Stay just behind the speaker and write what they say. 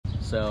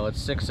So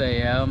it's 6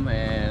 a.m.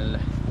 and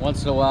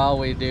once in a while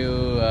we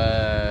do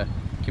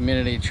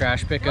community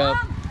trash pickup.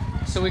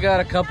 So we got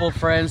a couple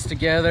friends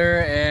together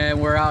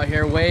and we're out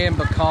here way in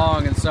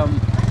Bakong in some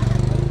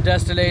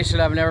destination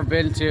I've never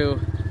been to.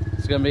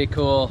 It's gonna be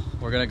cool.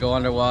 We're gonna go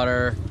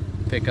underwater,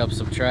 pick up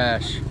some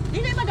trash.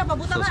 So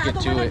let's get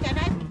to it.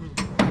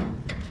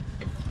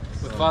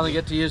 We finally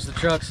get to use the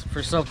trucks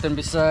for something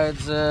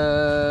besides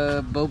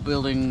boat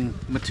building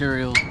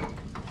material.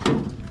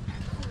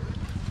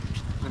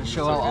 I'm gonna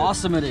show how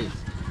awesome it is.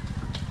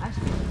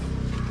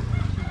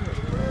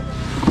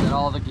 Got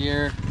all the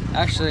gear.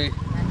 Actually,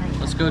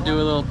 let's go do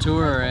a little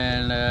tour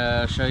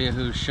and show you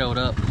who showed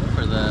up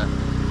for the...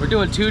 We're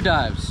doing 2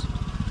 dives.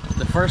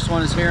 The first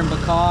one is here in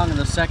Bakong and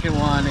the second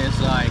one is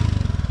like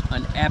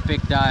an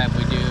epic dive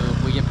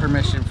we get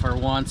permission for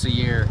once a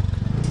year.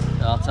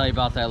 I'll tell you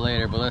about that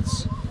later, but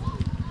let's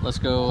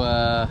go.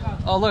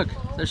 Oh look,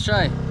 there's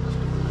Shy.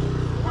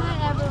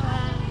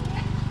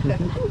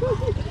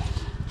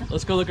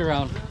 Let's go look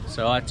around.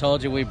 So I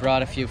told you we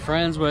brought a few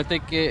friends, but I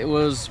think it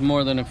was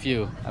more than a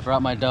few. I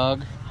brought my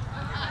dog.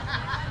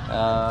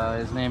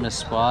 His name is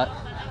Spot.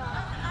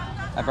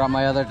 I brought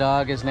my other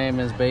dog. His name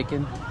is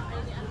Bacon.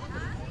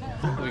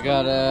 We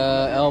got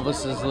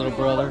Elvis's little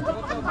brother.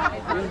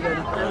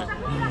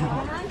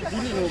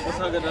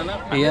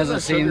 He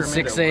hasn't seen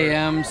 6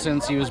 a.m.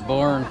 since he was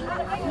born.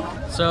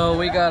 So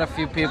we got a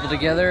few people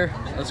together.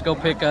 Let's go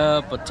pick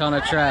up a ton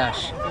of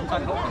trash.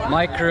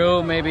 My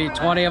crew, maybe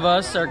 20 of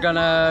us, are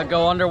gonna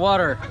go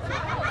underwater.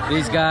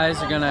 These guys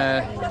are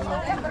gonna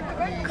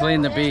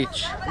clean the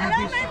beach.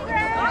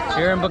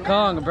 Here in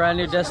Bakong, a brand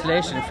new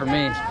destination for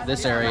me,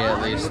 this area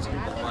at least.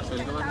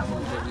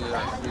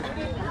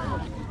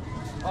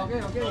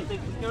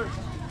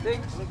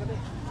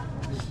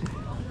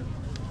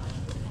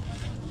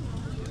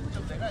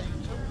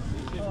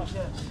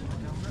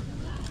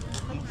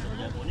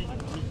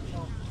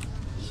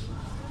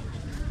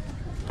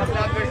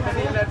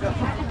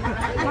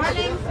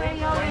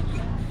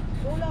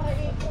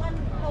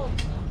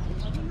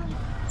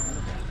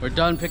 We're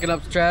done picking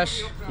up the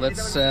trash.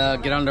 Let's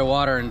get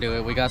underwater and do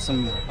it. We got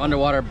some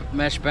underwater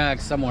mesh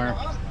bags somewhere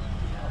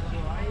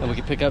and we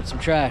can pick up some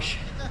trash.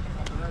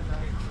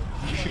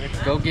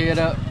 Go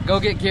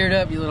get geared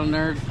up, you little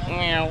nerd.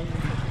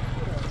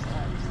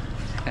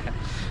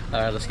 All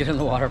right, let's get in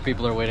the water.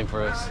 People are waiting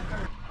for us.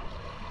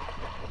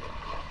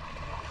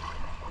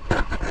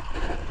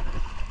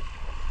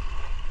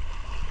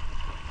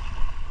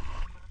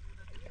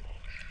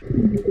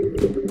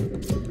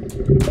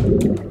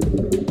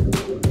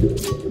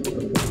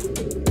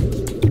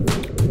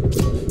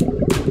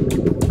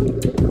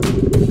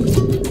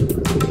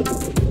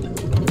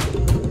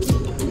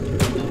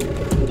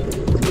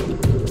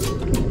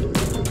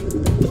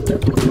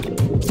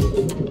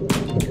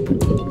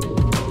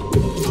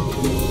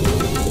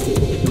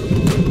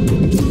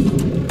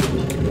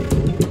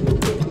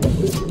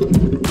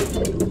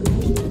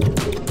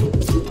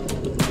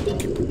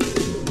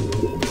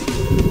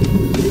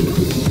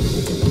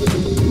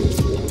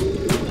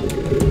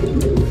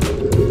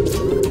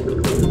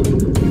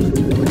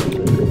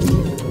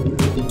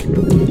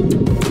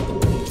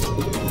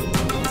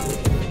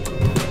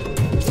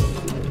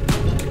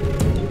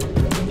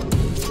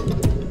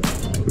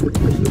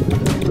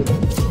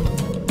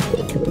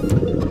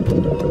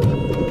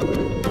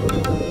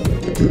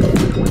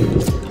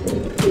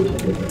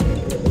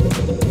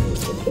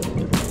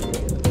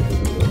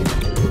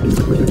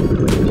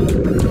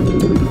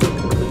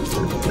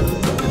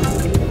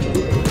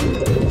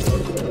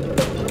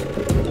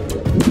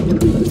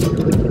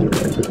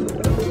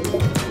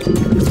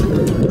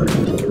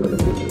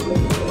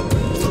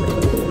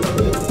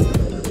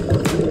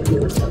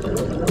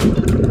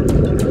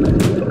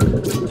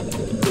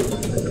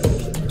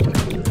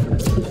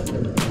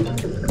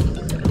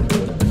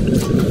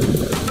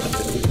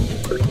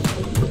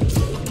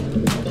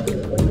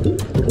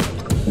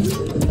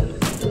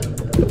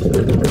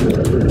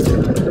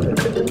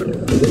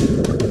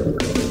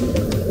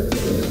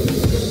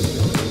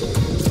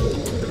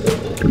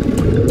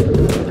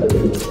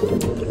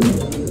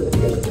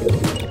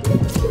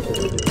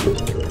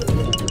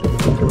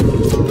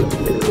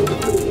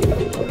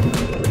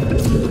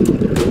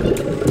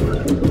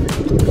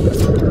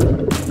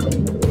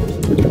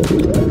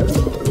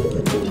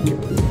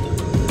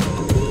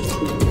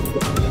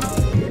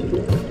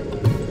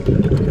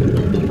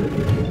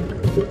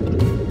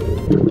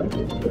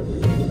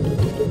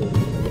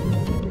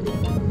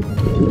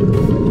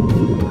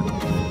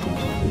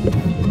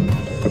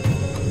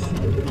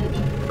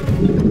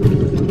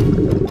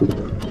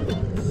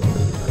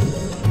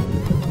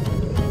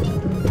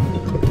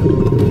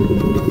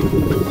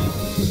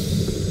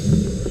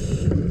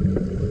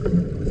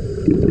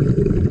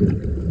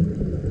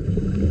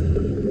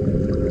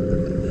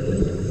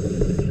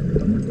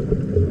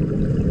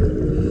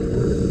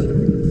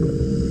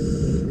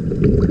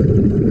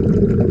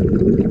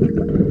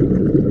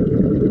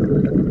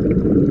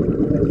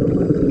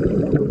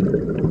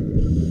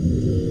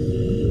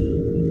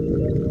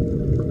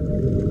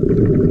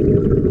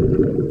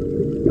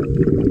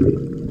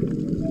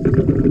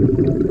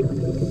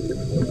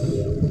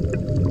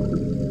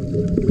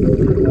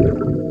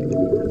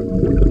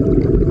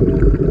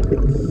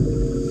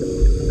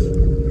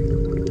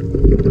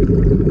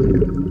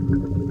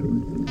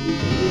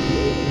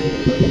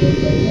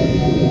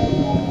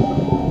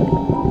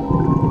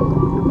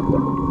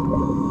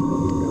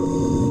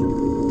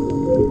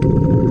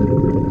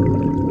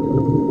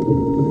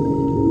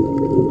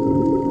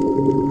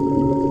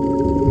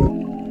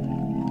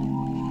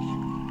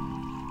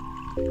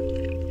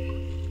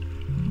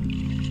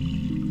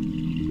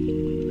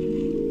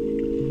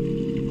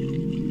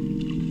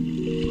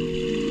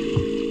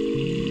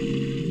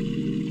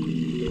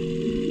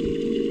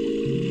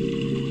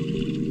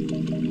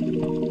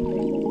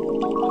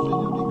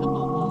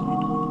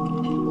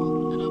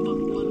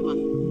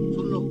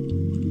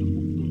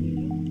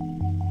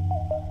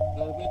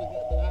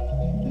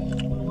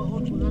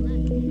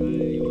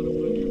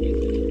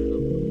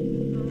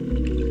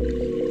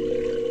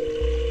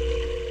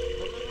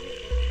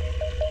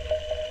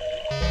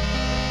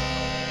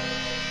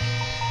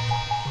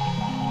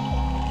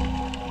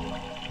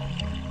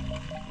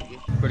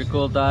 pretty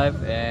cool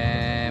dive,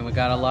 and we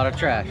got a lot of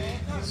trash.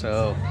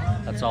 So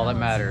that's all that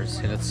matters.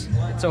 And it's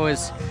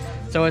always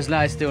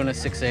nice doing a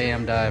 6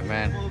 a.m. dive,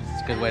 man.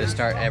 It's a good way to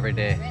start every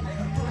day.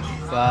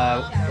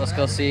 But let's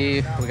go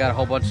see. We got a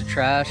whole bunch of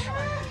trash,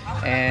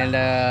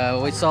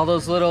 and we saw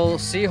those little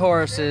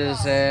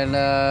seahorses and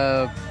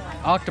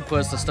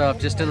octopus and stuff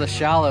just in the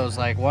shallows,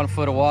 like 1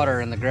 foot of water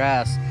in the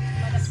grass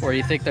where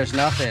you think there's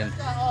nothing.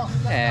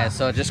 And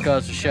so it just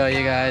goes to show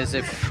you guys,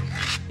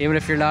 even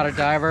if you're not a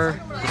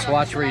diver, just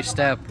watch where you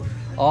step.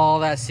 All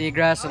that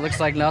seagrass, it looks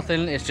like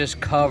nothing, it's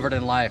just covered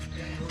in life.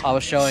 I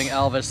was showing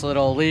Elvis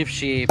little leaf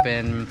sheep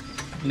and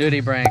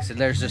nudibranchs, and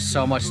there's just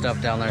so much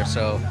stuff down there,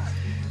 so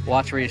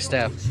watch where you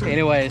step.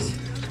 Anyways,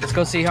 let's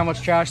go see how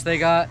much trash they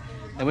got,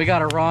 and we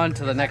gotta run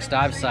to the next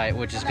dive site,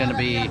 which is gonna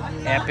be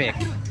epic.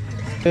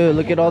 Dude,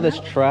 look at all this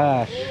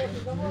trash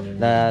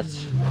that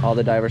all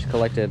the divers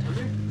collected.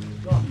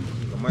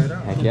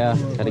 Heck yeah,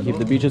 gotta keep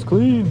the beaches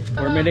clean.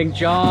 We're meeting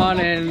John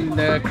and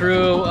the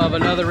crew of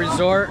another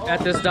resort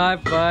at this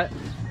dive, but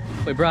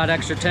we brought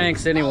extra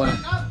tanks anyway.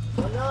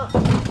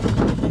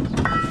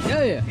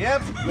 Yeah.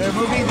 Yep, we're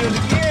moving through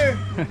the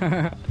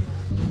gear.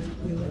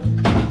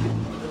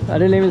 I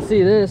didn't even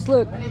see this.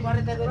 Look.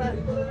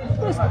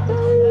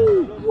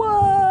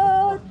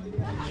 What?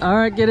 All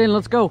right, get in.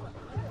 Let's go.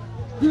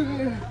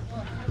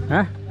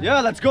 Huh? Yeah,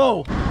 let's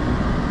go.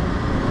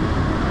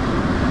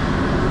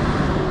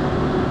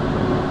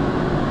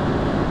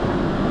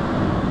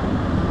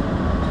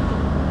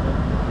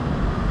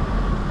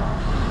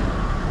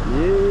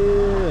 Yeah.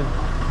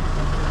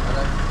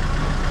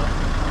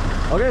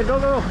 Okay,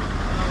 go.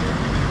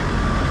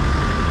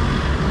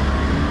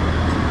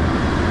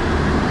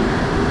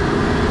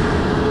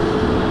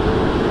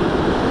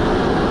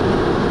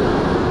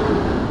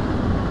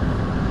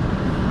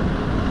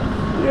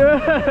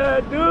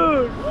 Yeah,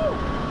 dude.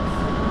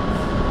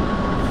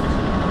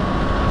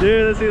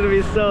 Dude, this is gonna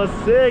be so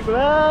sick,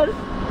 man.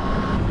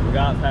 We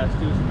got past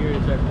 2 security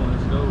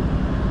checkpoints, go.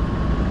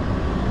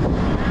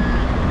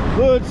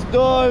 Let's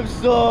dive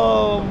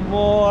some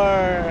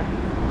more.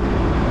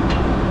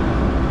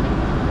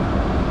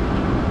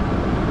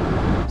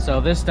 So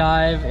this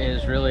dive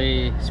is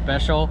really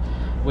special.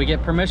 We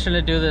get permission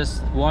to do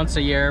this once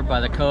a year by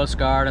the Coast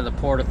Guard and the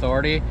Port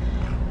Authority.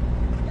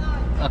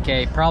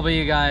 Okay, probably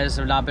you guys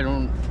have not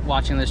been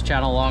watching this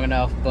channel long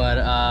enough,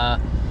 but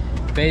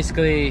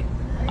basically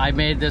I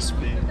made this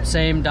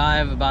same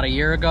dive about a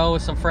year ago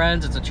with some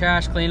friends. It's a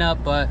trash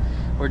cleanup, but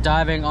we're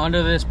diving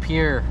onto this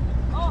pier,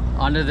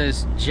 onto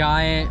this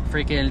giant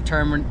freaking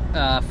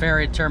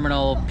ferry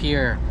terminal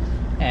pier,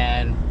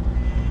 and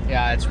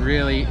yeah, it's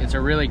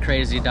a really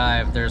crazy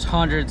dive. There's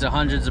hundreds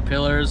of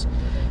pillars.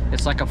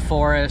 It's like a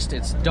forest.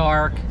 It's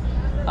dark,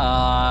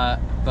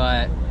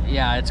 but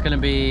yeah, it's gonna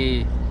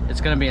be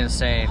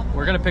insane.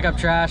 We're gonna pick up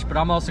trash, but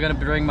I'm also gonna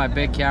bring my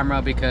big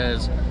camera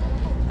because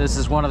this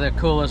is one of the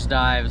coolest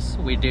dives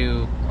we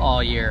do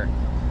all year.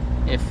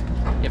 If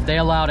they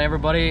allowed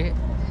everybody,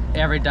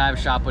 every dive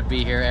shop would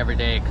be here every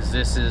day, because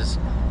this is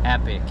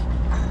epic.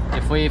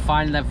 If we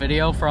find that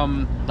video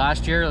from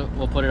last year,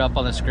 we'll put it up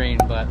on the screen,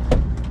 but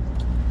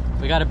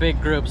we got a big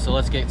group, so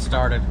let's get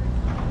started.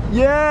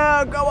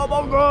 Yeah,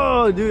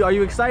 go. Dude, are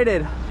you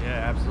excited?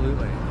 Yeah,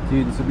 absolutely.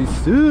 Dude, this would be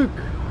sick.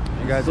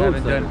 You guys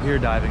haven't done pier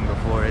diving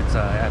before. It's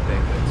epic.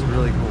 It's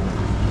really cool.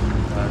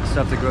 The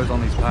stuff that grows on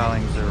these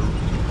pilings are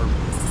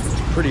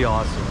pretty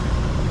awesome,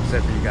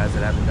 except for you guys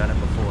that haven't done it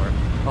before.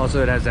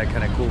 Also, it has that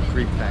kind of cool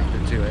creep factor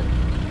to it,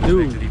 which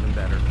Dude, makes it even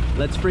better.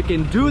 Let's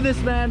freaking do this,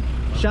 man.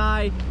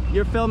 Shy,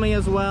 you're filming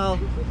as well.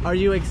 Are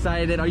you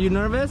excited? Are you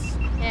nervous?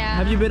 Yeah.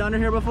 Have you been under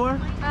here before?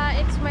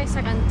 It's my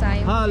second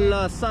time.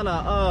 Allah,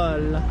 sana,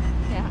 all.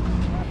 Yeah.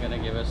 I'm gonna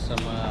give us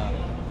some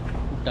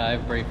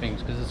dive briefings,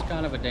 because it's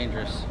kind of a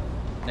dangerous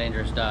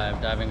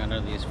diving under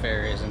these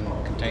ferries and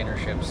container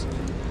ships.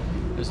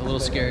 It was a little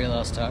scary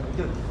last time,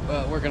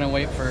 but we're gonna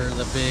wait for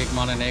the big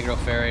Montenegro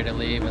ferry to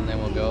leave, and then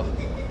we'll go.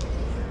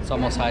 It's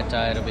almost high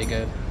tide. It'll be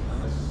good.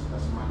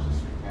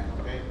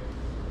 Okay,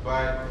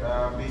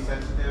 but be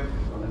sensitive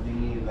on the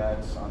dinghy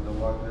that's on the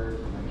water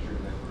to make sure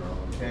that we're all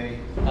okay.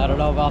 I don't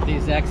know about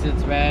these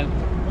exits, man.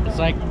 It's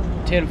like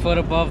 10 foot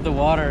above the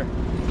water.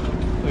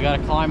 We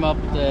gotta climb up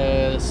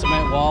the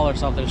cement wall or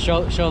something.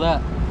 Show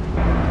that.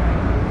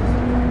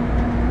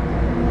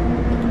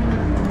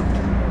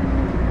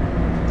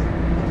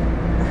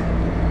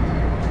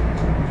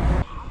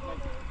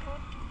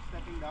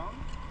 Stepping down,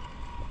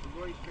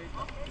 going straight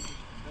up.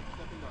 That's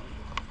stepping down.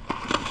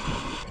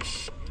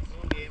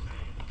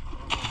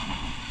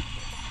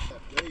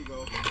 There you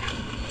go.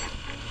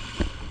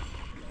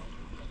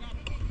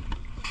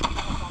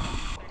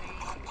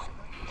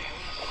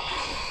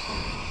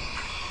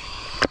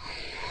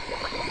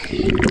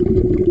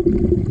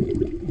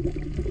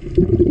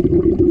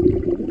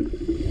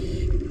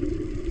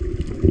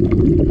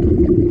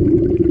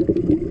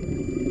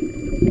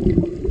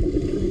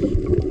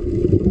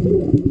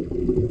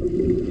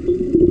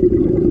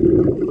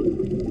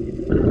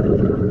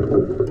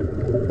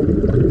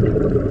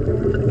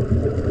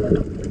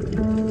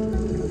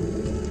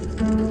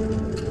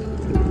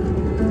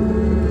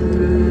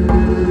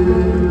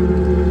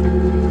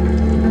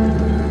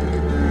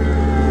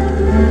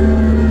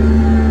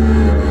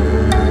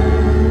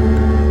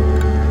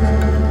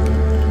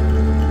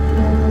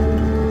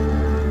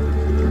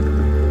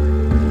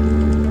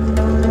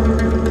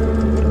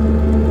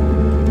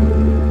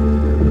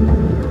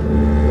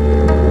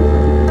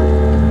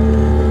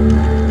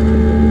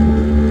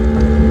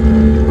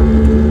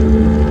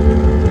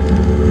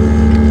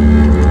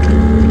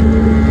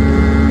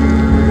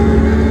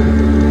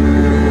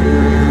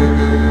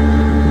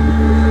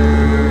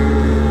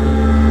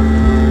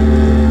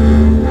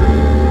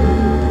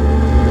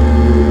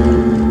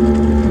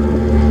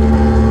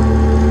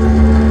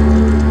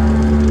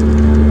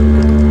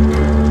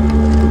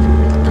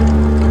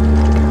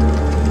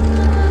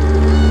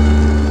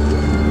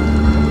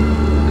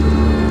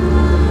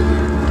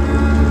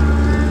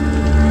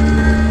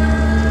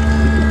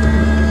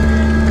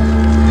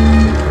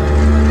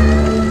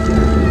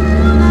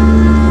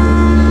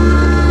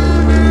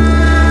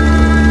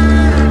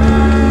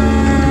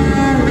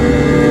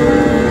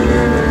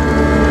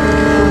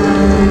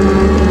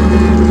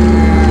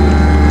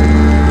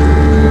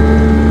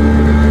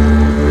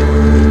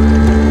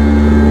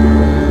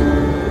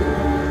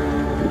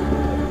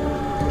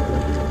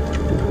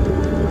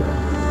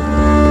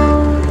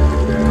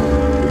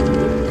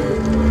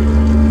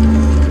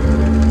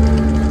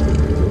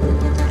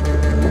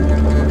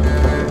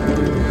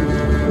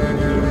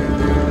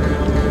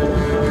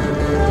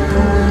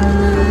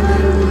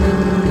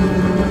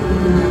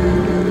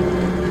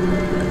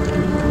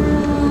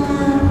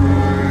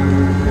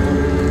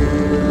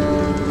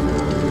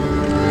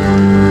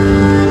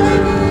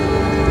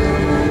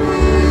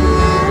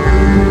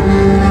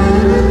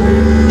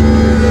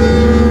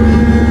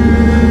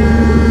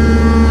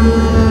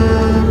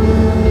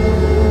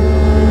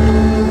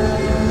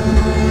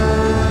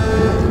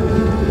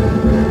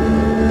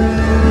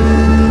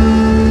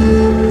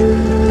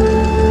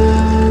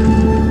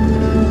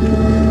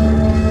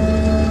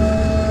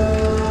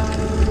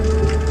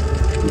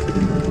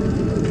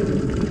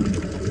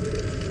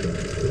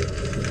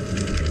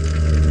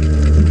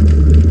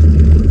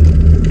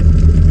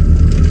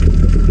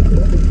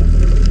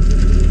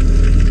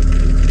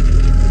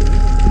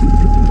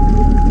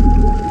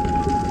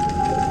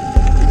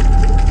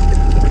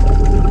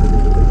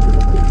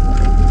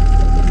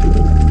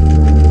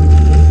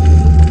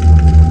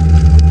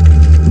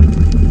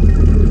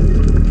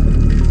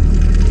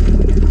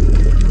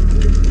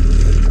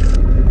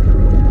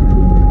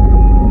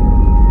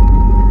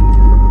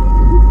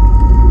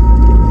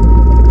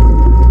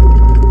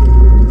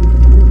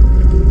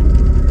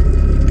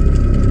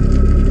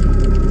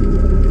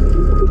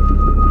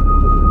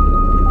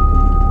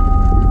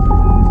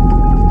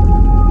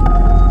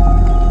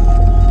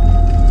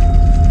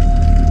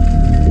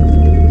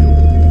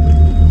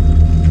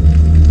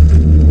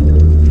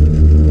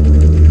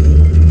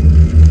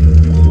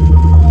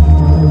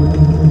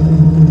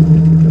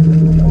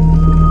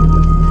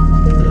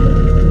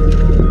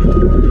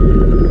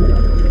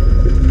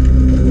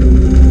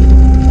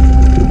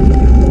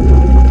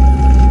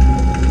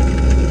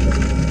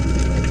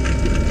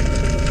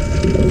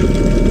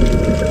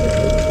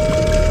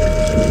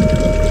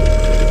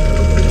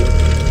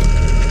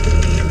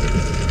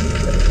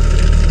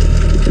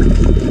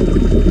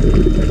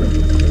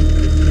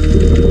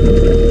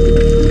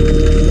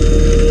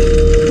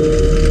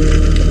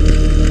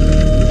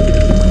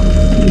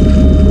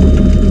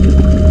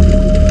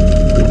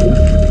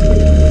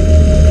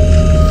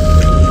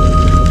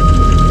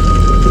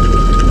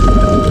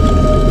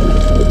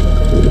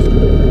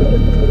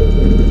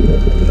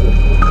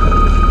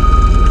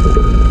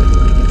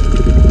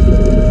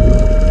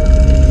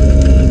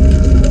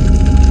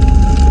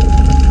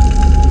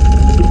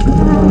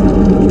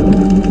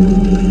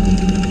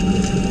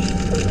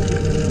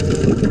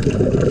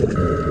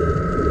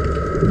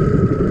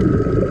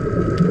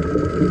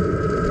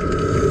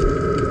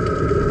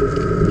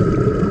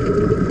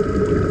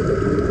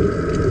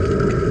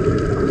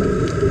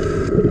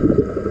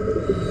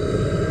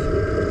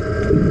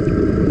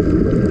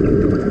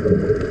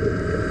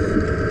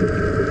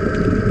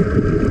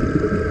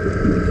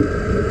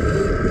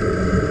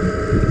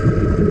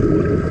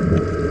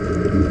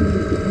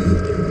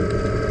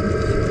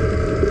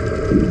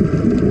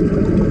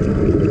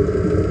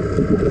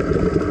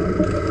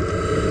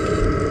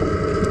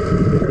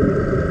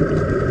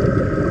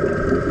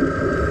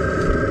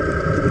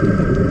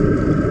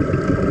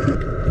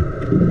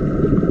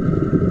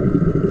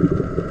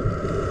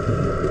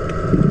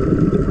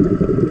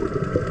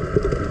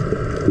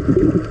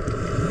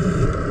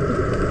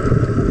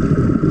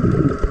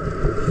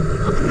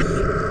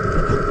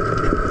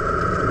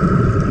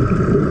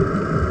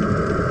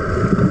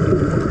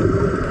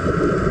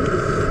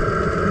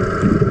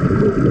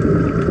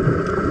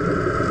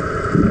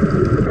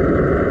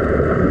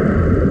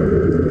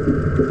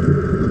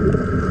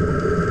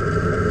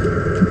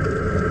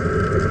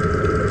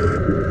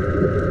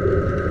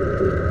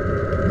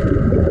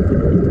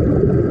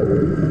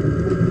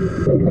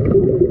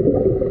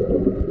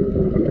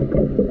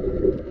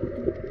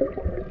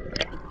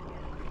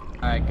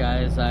 Alright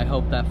guys, I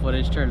hope that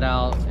footage turned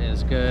out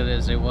as good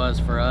as it was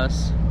for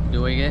us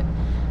doing it.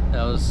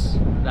 That was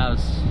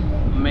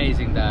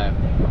amazing dive.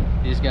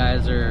 These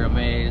guys are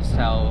amazed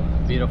how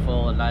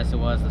beautiful and nice it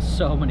was. There's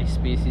so many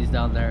species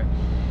down there.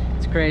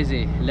 It's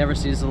crazy. It never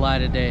sees the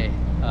light of day.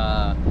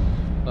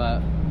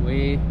 But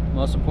we,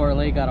 most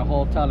importantly, got a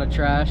whole ton of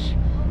trash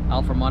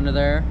out from under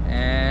there.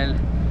 And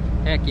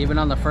heck, even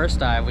on the first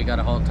dive, we got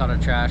a whole ton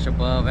of trash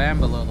above and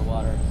below the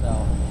water.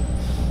 So,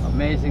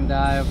 amazing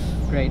dive.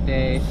 Great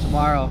day.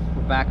 Tomorrow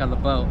we're back on the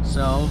boat,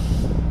 so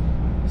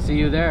see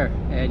you there.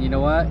 And you know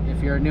what,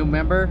 if you're a new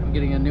member, I'm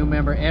getting a new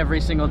member every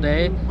single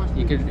day.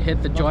 You can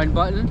hit the join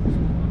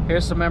button.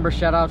 Here's some member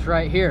shout outs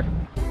right here.